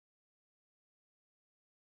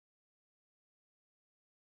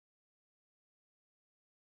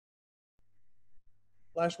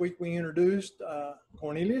Last week we introduced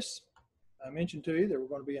Cornelius. I mentioned to you there were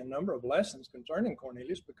going to be a number of lessons concerning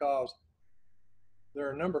Cornelius because there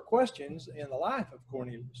are a number of questions in the life of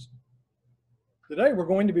Cornelius. Today we're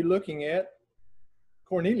going to be looking at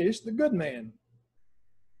Cornelius, the good man.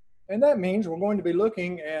 And that means we're going to be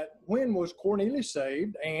looking at when was Cornelius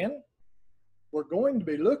saved, and we're going to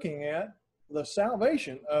be looking at the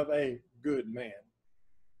salvation of a good man.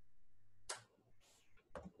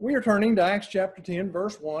 We are turning to Acts chapter 10,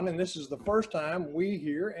 verse 1, and this is the first time we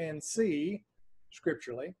hear and see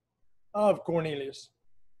scripturally of Cornelius.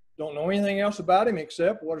 Don't know anything else about him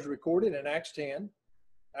except what is recorded in Acts 10,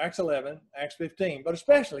 Acts 11, Acts 15, but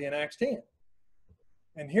especially in Acts 10.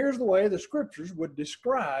 And here's the way the scriptures would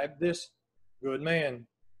describe this good man.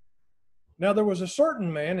 Now there was a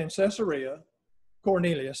certain man in Caesarea,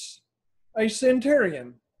 Cornelius, a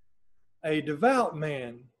centurion, a devout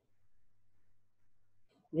man,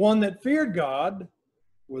 one that feared God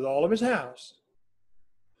with all of his house,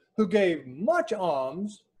 who gave much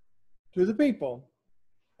alms to the people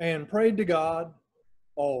and prayed to God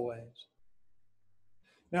always.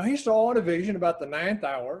 Now he saw in a vision about the 9th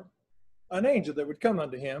hour an angel that would come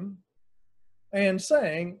unto him and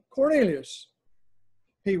saying, Cornelius.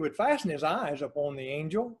 He would fasten his eyes upon the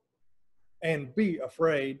angel and be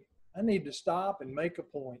afraid. I need to stop and make a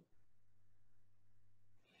point.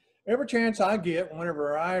 Every chance I get,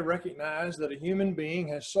 whenever I recognize that a human being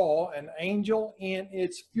has saw an angel in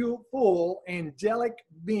its full angelic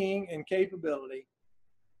being and capability,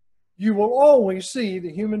 you will always see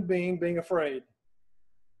the human being being afraid.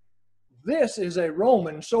 This is a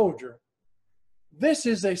Roman soldier. This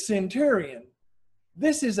is a centurion.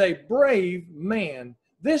 This is a brave man.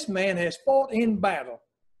 This man has fought in battle.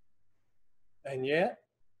 And yet,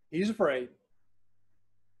 he's afraid.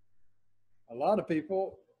 A lot of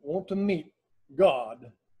people want to meet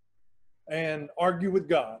God and argue with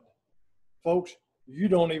God. Folks, you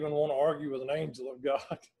don't even want to argue with an angel of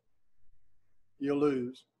God. You'll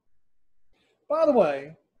lose. By the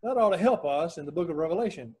way, that ought to help us in the book of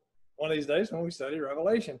Revelation. One of these days when we study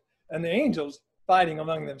Revelation and the angels fighting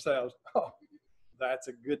among themselves. Oh, that's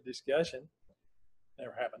a good discussion.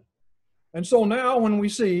 Never happened. And so now when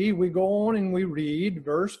we go on and we read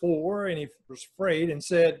verse 4, and he was afraid and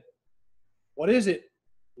said, what is it,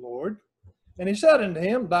 Lord? And he said unto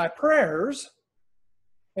him, thy prayers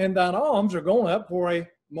and thine alms are going up for a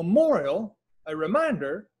memorial, a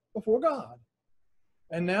reminder before God.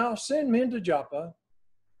 And now send men to Joppa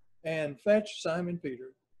and fetch Simon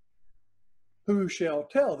Peter, who shall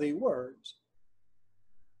tell thee words.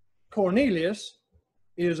 Cornelius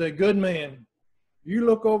is a good man. You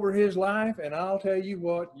look over his life, and I'll tell you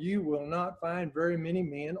what, you will not find very many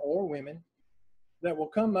men or women that will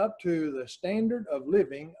come up to the standard of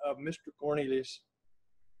living of Mr. Cornelius.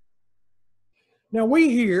 Now we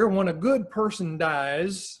hear when a good person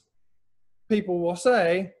dies, people will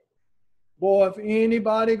say, boy, if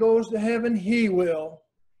anybody goes to heaven, he will.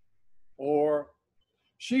 Or,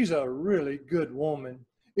 she's a really good woman.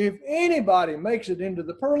 If anybody makes it into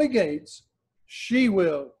the pearly gates, she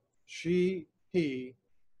will. She, he,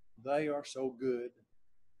 they are so good.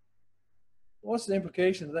 What's the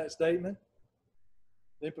implication of that statement?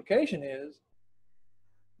 The implication is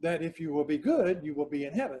that if you will be good, you will be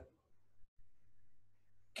in heaven.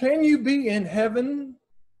 Can you be in heaven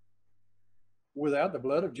without the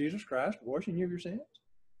blood of Jesus Christ washing you of your sins?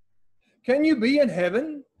 Can you be in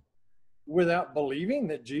heaven without believing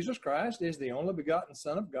that Jesus Christ is the only begotten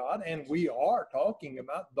Son of God? And we are talking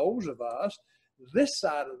about those of us this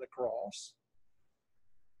side of the cross.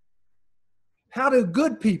 How do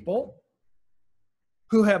good people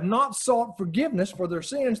who have not sought forgiveness for their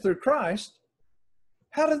sins through Christ,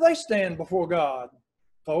 how do they stand before God?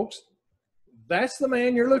 Folks, that's the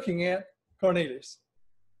man you're looking at, Cornelius.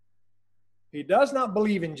 He does not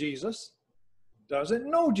believe in Jesus, doesn't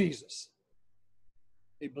know Jesus.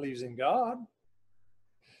 He believes in God.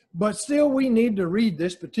 But still we need to read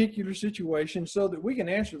this particular situation so that we can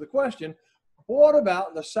answer the question, what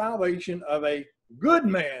about the salvation of a good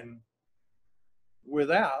man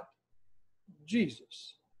without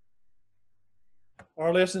Jesus?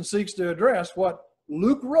 Our lesson seeks to address what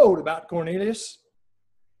Luke wrote about Cornelius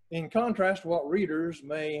in contrast to what readers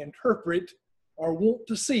may interpret or want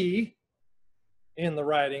to see in the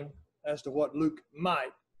writing as to what Luke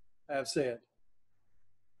might have said.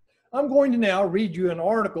 I'm going to now read you an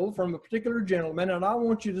article from a particular gentleman, and I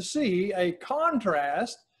want you to see a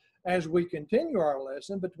contrast as we continue our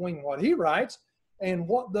lesson between what he writes and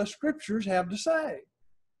what the scriptures have to say.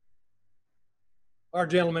 Our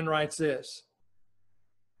gentleman writes this: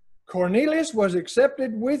 Cornelius was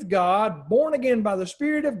accepted with God, born again by the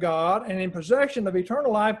Spirit of God, and in possession of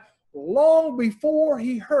eternal life long before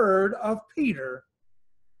he heard of Peter.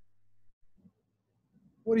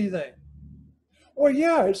 What do you think? Well,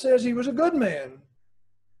 yeah, it says he was a good man.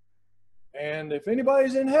 And if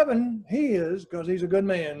anybody's in heaven, he is, because he's a good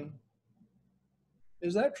man.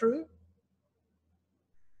 Is that true?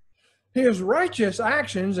 His righteous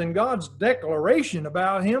actions and God's declaration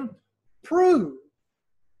about him prove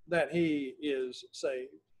that he is saved.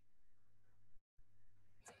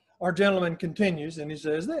 Our gentleman continues and he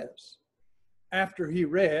says this. After he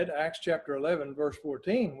read Acts chapter 11, verse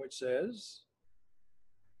 14, which says,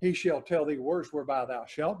 he shall tell thee words whereby thou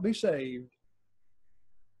shalt be saved.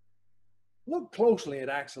 Look closely at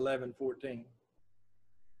Acts 11, 14.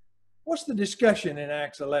 What's the discussion in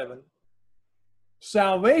Acts 11?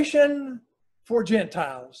 Salvation for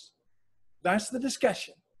Gentiles. That's the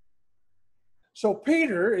discussion. So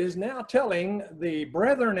Peter is now telling the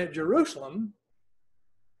brethren at Jerusalem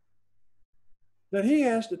that he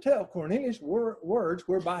has to tell Cornelius words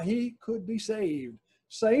whereby he could be saved.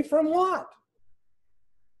 Saved from what?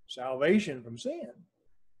 Salvation from sin.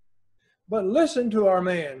 But listen to our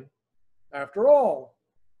man. After all,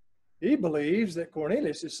 he believes that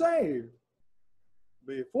Cornelius is saved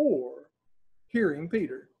before hearing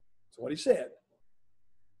Peter. That's what he said.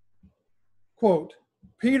 Quote,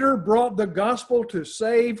 Peter brought the gospel to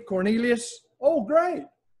save Cornelius. Oh, great.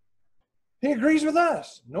 He agrees with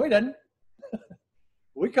us. No, he doesn't.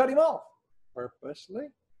 We cut him off purposely.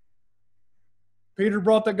 Peter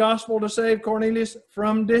brought the gospel to save Cornelius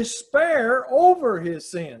from despair over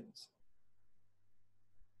his sins.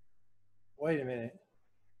 Wait a minute.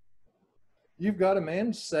 You've got a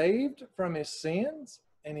man saved from his sins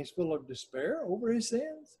and he's full of despair over his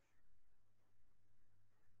sins?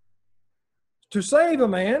 To save a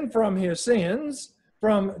man from his sins,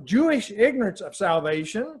 from Jewish ignorance of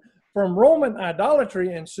salvation, from Roman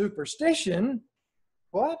idolatry and superstition,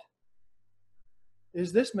 what?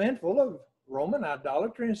 Is this man full of Roman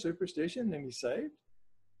idolatry and superstition and he's saved?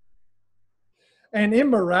 And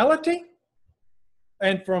immorality?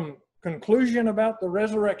 And from conclusion about the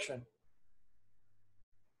resurrection.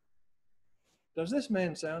 Does this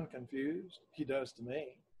man sound confused? He does to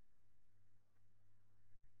me.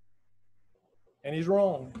 And he's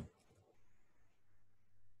wrong.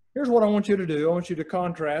 Here's what I want you to do. I want you to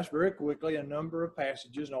contrast very quickly a number of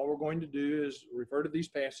passages. And all we're going to do is refer to these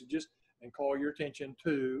passages and call your attention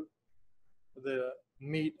to the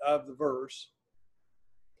meat of the verse.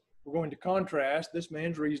 We're going to contrast this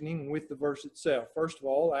man's reasoning with the verse itself. First of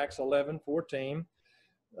all, Acts 11:14,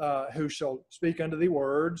 who shall speak unto thee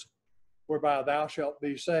words, whereby thou shalt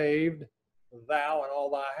be saved, thou and all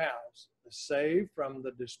thy house. Saved from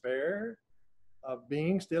the despair of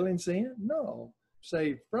being still in sin? No.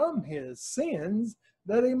 Saved from his sins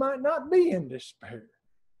that he might not be in despair.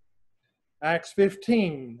 Acts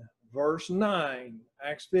 15, verse 9.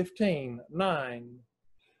 Acts 15:9.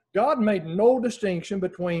 God made no distinction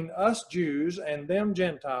between us Jews and them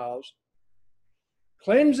Gentiles,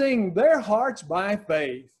 cleansing their hearts by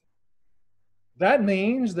faith. That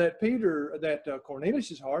means that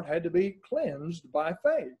Cornelius' heart had to be cleansed by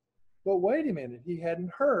faith. But wait a minute, he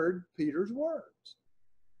hadn't heard Peter's words.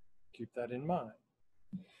 Keep that in mind.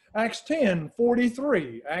 Acts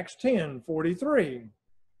 10:43. Acts 10:43.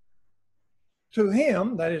 To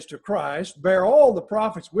him, that is to Christ, bear all the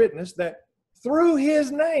prophets witness that through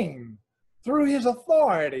his name, through his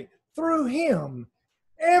authority, through him,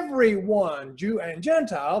 everyone, Jew and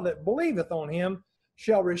Gentile, that believeth on him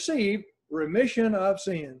shall receive remission of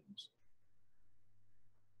sins.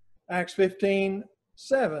 Acts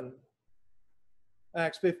 15:7.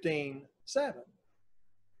 Acts 15:7.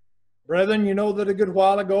 Brethren, you know that a good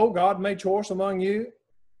while ago God made choice among you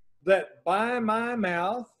that by my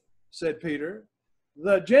mouth, said Peter,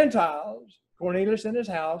 the Gentiles, Cornelius and his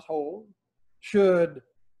household, should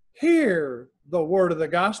hear the word of the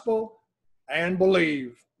gospel and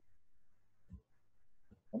believe.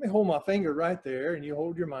 Let me hold my finger right there, and you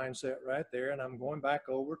hold your mindset right there, and I'm going back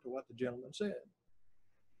over to what the gentleman said.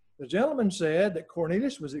 The gentleman said that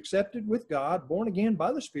Cornelius was accepted with God, born again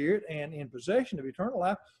by the Spirit, and in possession of eternal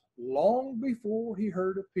life long before he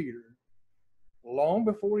heard of Peter, long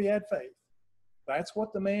before he had faith. That's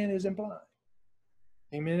what the man is implying.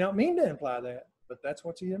 He may not mean to imply that, but that's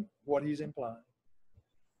what he's implying.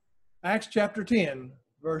 Acts chapter 10,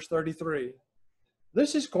 verse 33.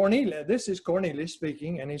 This is Cornelius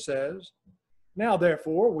speaking, and he says, now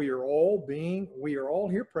therefore we are all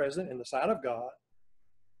here present in the sight of God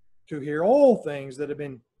to hear all things that have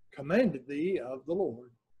been commanded thee of the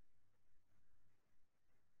Lord.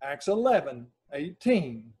 Acts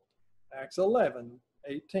 11:18. Acts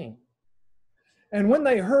 11:18. And when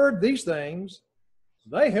they heard these things,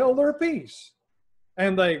 they held their peace,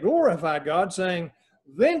 and they glorified God, saying,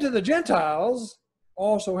 then to the Gentiles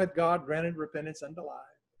also hath God granted repentance unto life.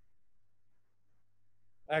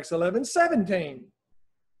 Acts 11:17.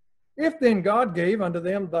 If then God gave unto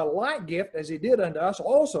them the like gift as he did unto us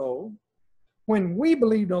also, when we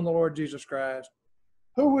believed on the Lord Jesus Christ,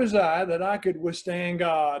 who was I that I could withstand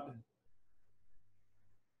God?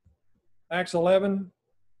 Acts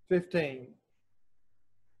 11:15.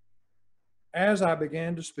 As I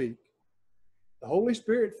began to speak, the Holy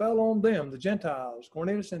Spirit fell on them, the Gentiles,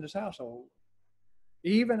 Cornelius and his household,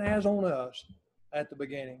 even as on us at the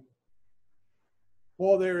beginning.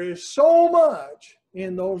 Well, there is so much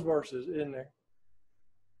in those verses, isn't there?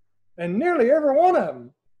 And nearly every one of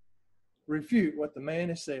them refute what the man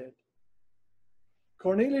has said.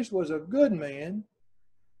 Cornelius was a good man,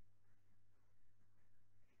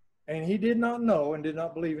 and he did not know and did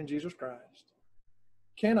not believe in Jesus Christ.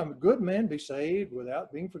 Can a good man be saved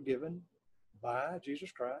without being forgiven by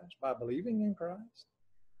Jesus Christ, by believing in Christ,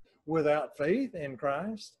 without faith in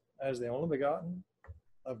Christ as the only begotten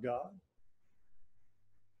of God?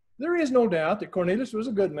 There is no doubt that Cornelius was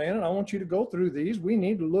a good man, and I want you to go through these. We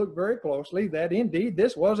need to look very closely that indeed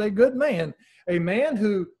this was a good man, a man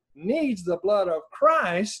who needs the blood of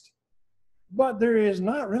Christ, but there is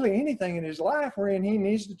not really anything in his life wherein he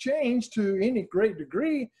needs to change to any great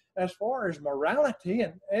degree as far as morality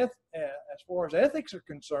and as far as ethics are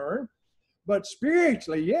concerned. But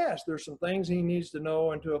spiritually, yes, there's some things he needs to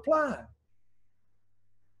know and to apply.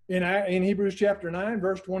 In Hebrews chapter 9,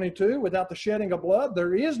 verse 22, without the shedding of blood,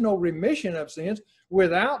 there is no remission of sins.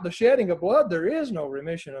 Without the shedding of blood, there is no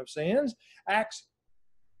remission of sins.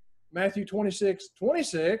 Matthew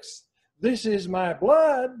 26:26, this is my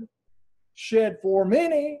blood shed for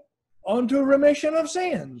many unto remission of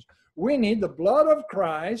sins. We need the blood of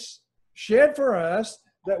Christ shed for us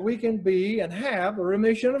that we can be and have a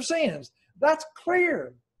remission of sins. That's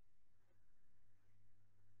clear.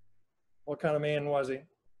 What kind of man was he?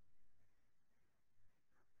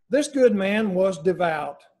 This good man was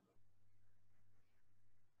devout.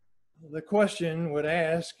 The question would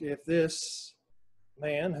ask if this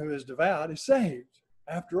man who is devout is saved.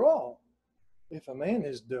 After all, if a man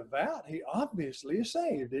is devout, he obviously is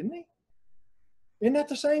saved, isn't he? Isn't that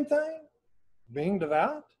the same thing? Being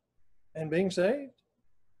devout and being saved?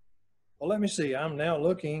 Well, let me see. I'm now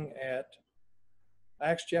looking at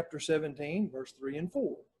Acts chapter 17, verse 3 and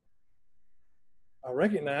 4. I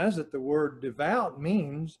recognize that the word devout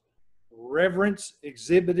means reverence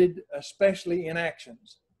exhibited, especially in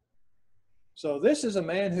actions. So this is a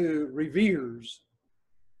man who reveres,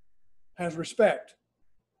 has respect,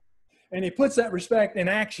 and he puts that respect in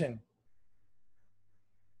action.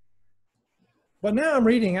 But now I'm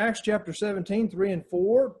reading Acts chapter 17, 3 and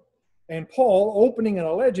 4, and Paul opening and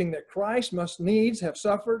alleging that Christ must needs have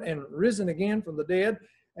suffered and risen again from the dead,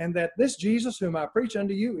 and that this Jesus whom I preach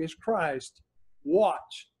unto you is Christ.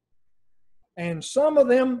 Watch. And some of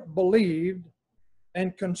them believed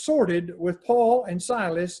and consorted with Paul and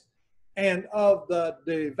Silas, and of the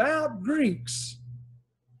devout Greeks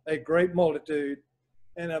a great multitude,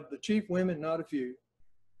 and of the chief women not a few.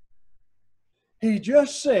 He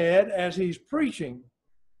just said, as he's preaching,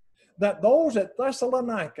 that those at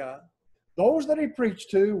Thessalonica, those that he preached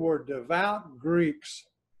to, were devout Greeks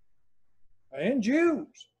and Jews.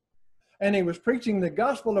 And he was preaching the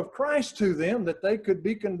gospel of Christ to them that they could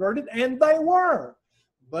be converted, and they were.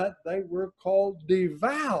 But they were called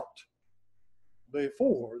devout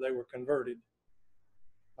before they were converted.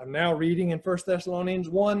 I'm now reading in 1 Thessalonians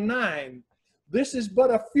 1:9. This is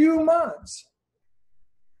but a few months.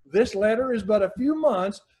 This letter is but a few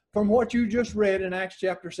months from what you just read in Acts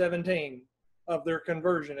chapter 17 of their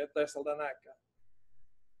conversion at Thessalonica.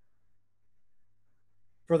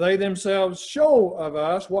 For they themselves show of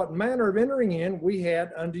us what manner of entering in we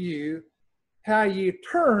had unto you, how ye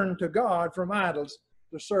turned to God from idols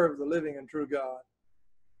to serve the living and true God.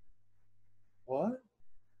 What?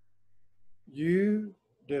 You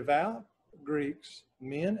devout Greeks,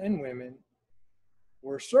 men and women,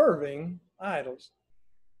 were serving idols.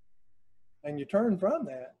 And you turn from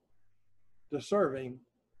that to serving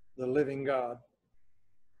the living God.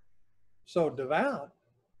 So devout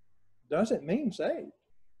doesn't mean saved.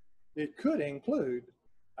 It could include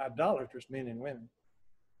idolatrous men and women.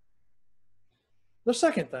 The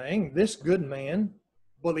second thing, this good man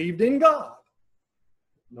believed in God.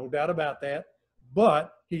 No doubt about that.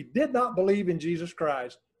 But he did not believe in Jesus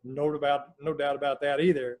Christ. No doubt about that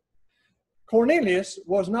either. Cornelius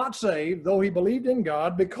was not saved, though he believed in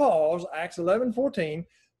God, because, Acts 11:14,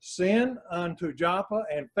 Send unto Joppa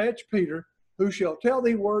and fetch Peter, who shall tell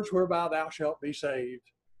thee words whereby thou shalt be saved.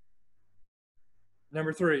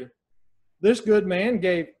 Number 3, this good man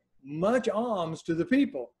gave much alms to the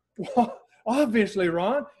people. Well, obviously,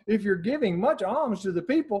 Ron, if you're giving much alms to the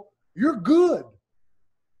people, you're good.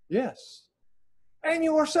 Yes. And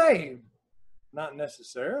you are saved. Not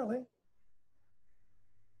necessarily.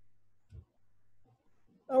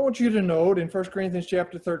 I want you to note in 1 Corinthians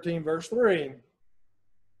chapter 13, verse 3,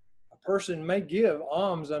 a person may give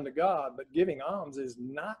alms unto God, but giving alms is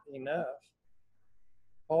not enough.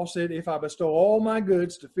 Paul said, if I bestow all my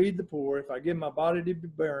goods to feed the poor, if I give my body to be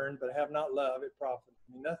burned, but have not love, it profits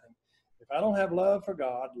me nothing. If I don't have love for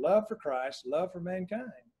God, love for Christ, love for mankind,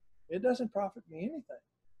 it doesn't profit me anything.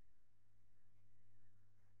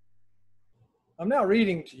 I'm now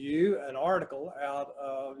reading to you an article out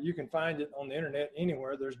of, you can find it on the internet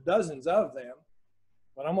anywhere. There's dozens of them,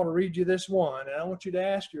 but I'm going to read you this one, and I want you to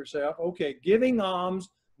ask yourself, okay, giving alms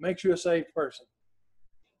makes you a saved person.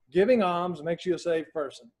 Giving alms makes you a saved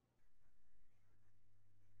person.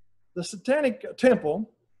 The Satanic Temple,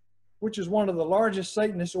 which is one of the largest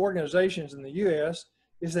Satanist organizations in the U.S.,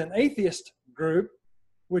 is an atheist group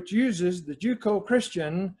which uses the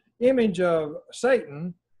Judeo-Christian image of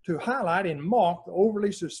Satan to highlight and mock the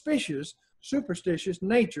overly superstitious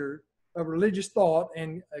nature of religious thought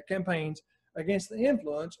and campaigns against the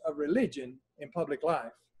influence of religion in public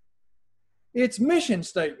life. Its mission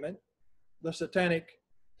statement, the Satanic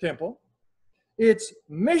Temple, its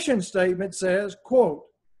mission statement says, quote,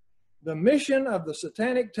 the mission of the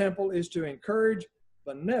Satanic Temple is to encourage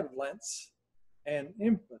benevolence and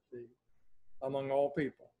empathy among all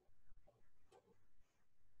people.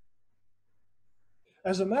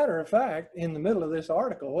 As a matter of fact, in the middle of this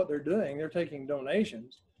article, what they're doing, they're taking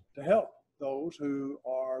donations to help those who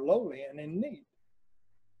are lowly and in need.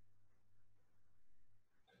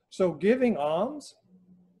 So giving alms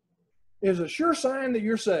is a sure sign that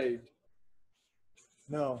you're saved.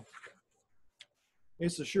 No.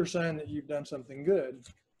 It's a sure sign that you've done something good.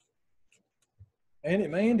 And it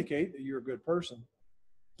may indicate that you're a good person.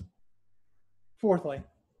 Fourthly,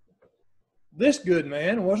 this good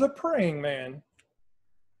man was a praying man.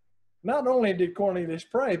 Not only did Cornelius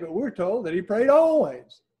pray, but we're told that he prayed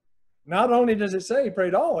always. Not only does it say he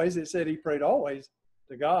prayed always, it said he prayed always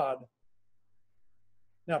to God.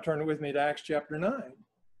 Now turn with me to Acts chapter 9.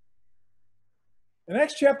 In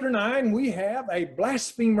Acts chapter 9, we have a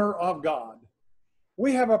blasphemer of God.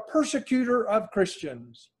 We have a persecutor of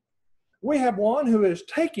Christians. We have one who is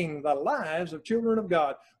taking the lives of children of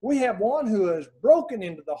God. We have one who has broken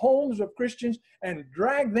into the homes of Christians and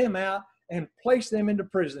dragged them out and placed them into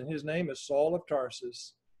prison. His name is Saul of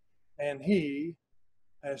Tarsus, and he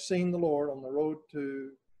has seen the Lord on the road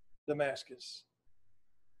to Damascus.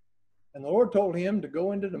 And the Lord told him to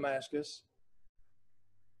go into Damascus,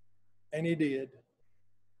 and he did.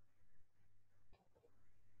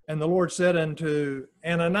 And the Lord said unto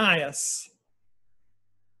Ananias,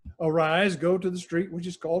 arise, go to the street which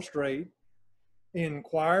is called Straight,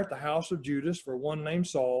 inquire at the house of Judas for one named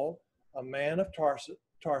Saul, a man of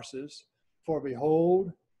Tarsus, for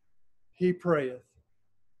behold, he prayeth.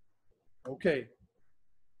 Okay.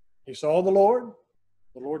 He saw the Lord.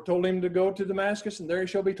 The Lord told him to go to Damascus, and there he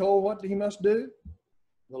shall be told what he must do.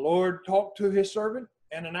 The Lord talked to his servant,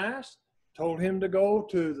 Ananias, told him to go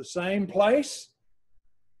to the same place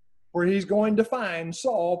where he's going to find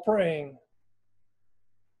Saul praying.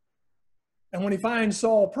 And when he finds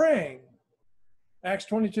Saul praying, Acts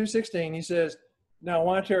 22:16, he says, now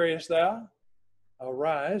why tarriest thou?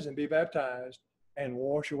 Arise and be baptized and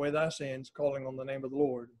wash away thy sins, calling on the name of the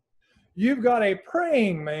Lord. You've got a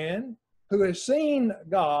praying man who has seen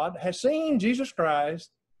God, has seen Jesus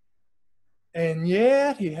Christ, and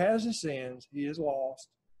yet he has his sins. He is lost.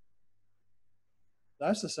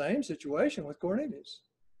 That's the same situation with Cornelius.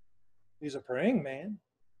 He's a praying man.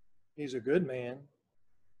 He's a good man.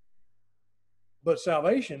 But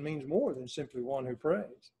salvation means more than simply one who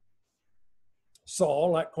prays.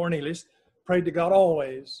 Saul, like Cornelius, prayed to God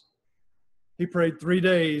always. He prayed 3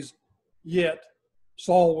 days, yet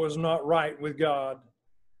Saul was not right with God.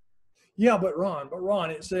 Yeah, but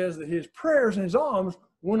Ron, it says that his prayers and his alms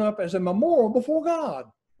went up as a memorial before God.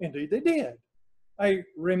 Indeed, they did. A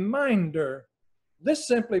reminder. This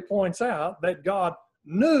simply points out that God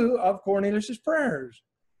knew of Cornelius' prayers,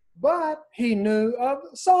 but he knew of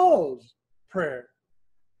Saul's prayer.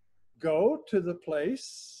 Go to the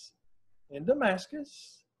place in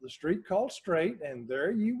Damascus, the street called Straight, and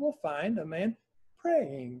there you will find a man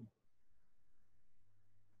praying.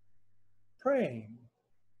 Praying.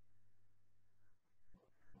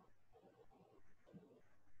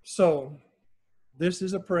 So, This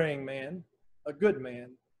is a praying man, a good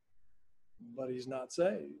man, but he's not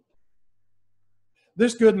saved.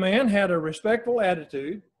 This good man had a respectful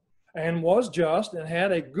attitude and was just and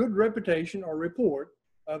had a good reputation or report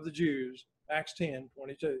of the Jews. Acts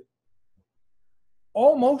 10:22.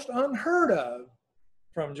 Almost unheard of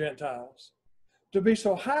from Gentiles to be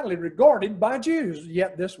so highly regarded by Jews.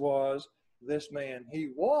 Yet this man.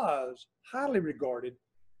 He was highly regarded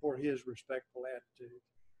for his respectful attitude.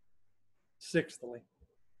 Sixthly,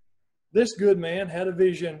 this good man had a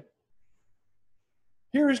vision.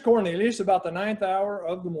 Here is Cornelius about the 9th hour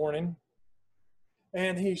of the morning,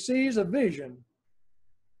 and he sees a vision.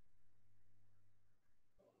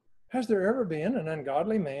 Has there ever been an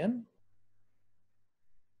ungodly man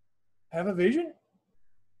have a vision?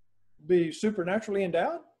 Be supernaturally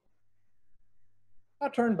endowed? I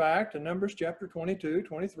turn back to Numbers chapter 22,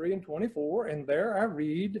 23, and 24, and there I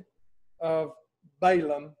read of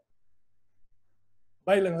Balaam.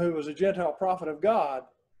 Balaam, who was a Gentile prophet of God,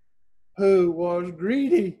 who was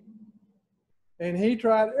greedy, and he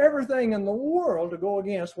tried everything in the world to go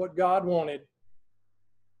against what God wanted.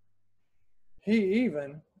 He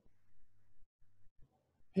even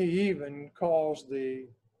caused the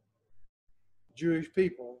Jewish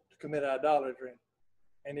people to commit idolatry,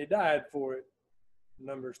 and he died for it.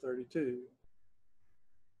 Numbers 32.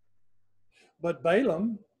 But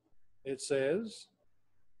Balaam, it says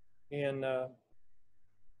in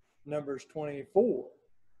Numbers 24,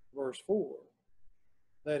 verse 4,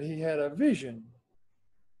 that he had a vision.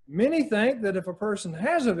 Many think that if a person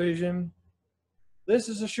has a vision, this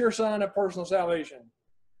is a sure sign of personal salvation.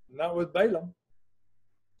 Not with Balaam.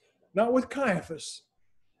 Not with Caiaphas.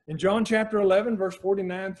 In John chapter 11, verse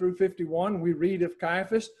 49 through 51, we read of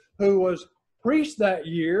Caiaphas, who was priest that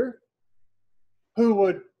year, who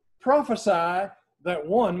would prophesy that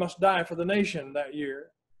one must die for the nation that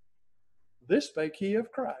year. This spake he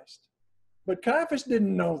of Christ. But Caiaphas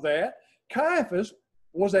didn't know that. Caiaphas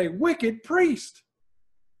was a wicked priest.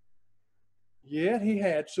 Yet he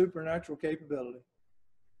had supernatural capability.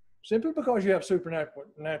 Simply because you have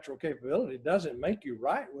supernatural capability doesn't make you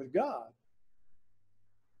right with God.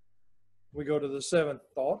 We go to the 7th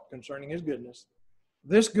thought concerning his goodness.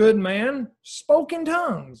 This good man spoke in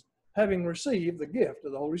tongues, having received the gift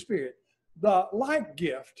of the Holy Spirit, the like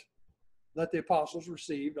gift that the apostles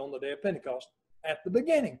received on the day of Pentecost at the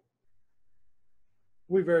beginning.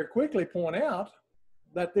 We very quickly point out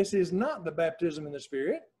that this is not the baptism in the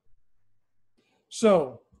Spirit.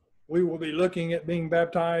 So, we will be looking at being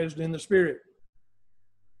baptized in the Spirit.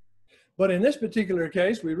 But in this particular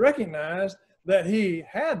case, we recognize that he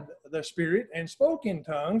had the Spirit and spoke in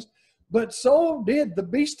tongues, but so did the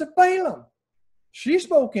beast of Balaam. She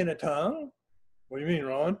spoke in a tongue. What do you mean,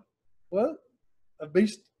 Ron? Well, a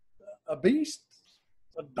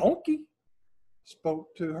donkey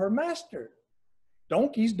spoke to her master.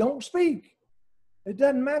 Donkeys don't speak. It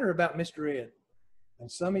doesn't matter about Mr. Ed.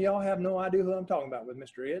 And some of y'all have no idea who I'm talking about with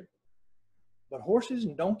Mr. Ed. But horses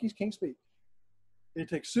and donkeys can't speak. It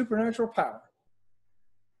takes supernatural power.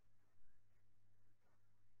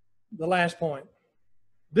 The last point.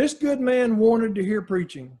 This good man wanted to hear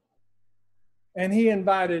preaching, and he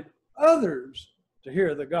invited others to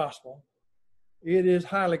hear the gospel. It is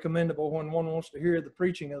highly commendable when one wants to hear the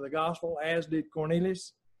preaching of the gospel, as did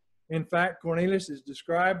Cornelius. In fact, Cornelius is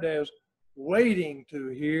described as waiting to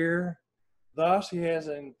hear. Thus, he has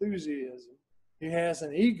an enthusiasm. He has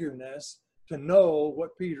an eagerness to know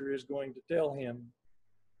what Peter is going to tell him.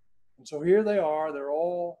 And so here they are. They're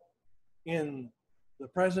all in the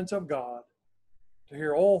presence of God to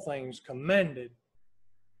hear all things commended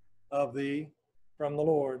of thee from the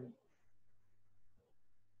Lord.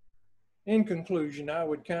 In conclusion, I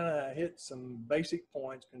would kind of hit some basic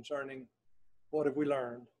points concerning what have we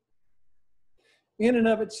learned. In and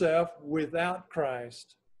of itself, without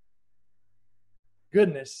Christ,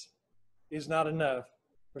 goodness is not enough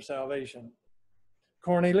for salvation.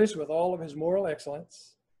 Cornelius, with all of his moral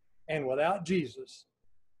excellence, and without Jesus,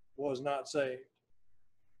 was not saved.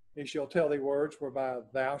 He shall tell thee words whereby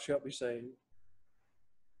thou shalt be saved.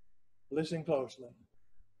 Listen closely.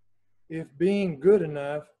 If being good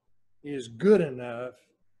enough is good enough,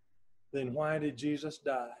 then why did Jesus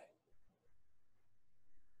die?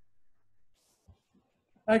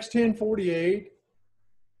 Acts 10:48,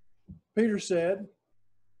 Peter said,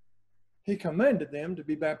 he commended them to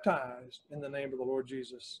be baptized in the name of the Lord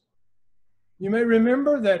Jesus. You may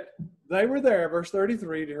remember that they were there, verse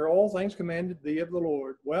 33, to hear all things commanded thee of the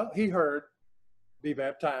Lord. Well, he heard, be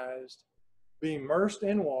baptized, be immersed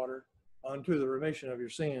in water unto the remission of your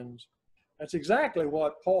sins. That's exactly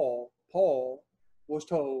what Paul was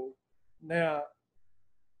told. Now,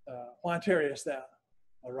 why tarriest thou?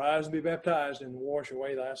 Arise and be baptized and wash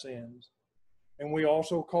away thy sins. And we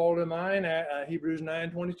also call to mind Hebrews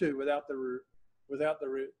 9:22, without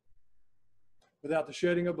the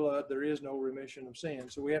shedding of blood, there is no remission of sin.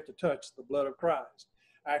 So we have to touch the blood of Christ.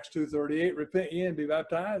 Acts 2:38, repent ye and be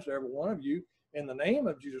baptized, every one of you, in the name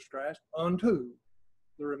of Jesus Christ, unto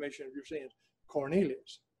the remission of your sins.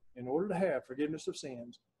 Cornelius, in order to have forgiveness of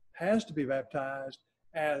sins, has to be baptized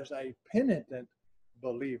as a penitent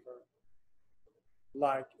believer.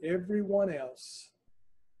 Like everyone else,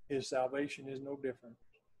 his salvation is no different,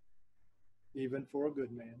 even for a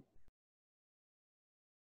good man.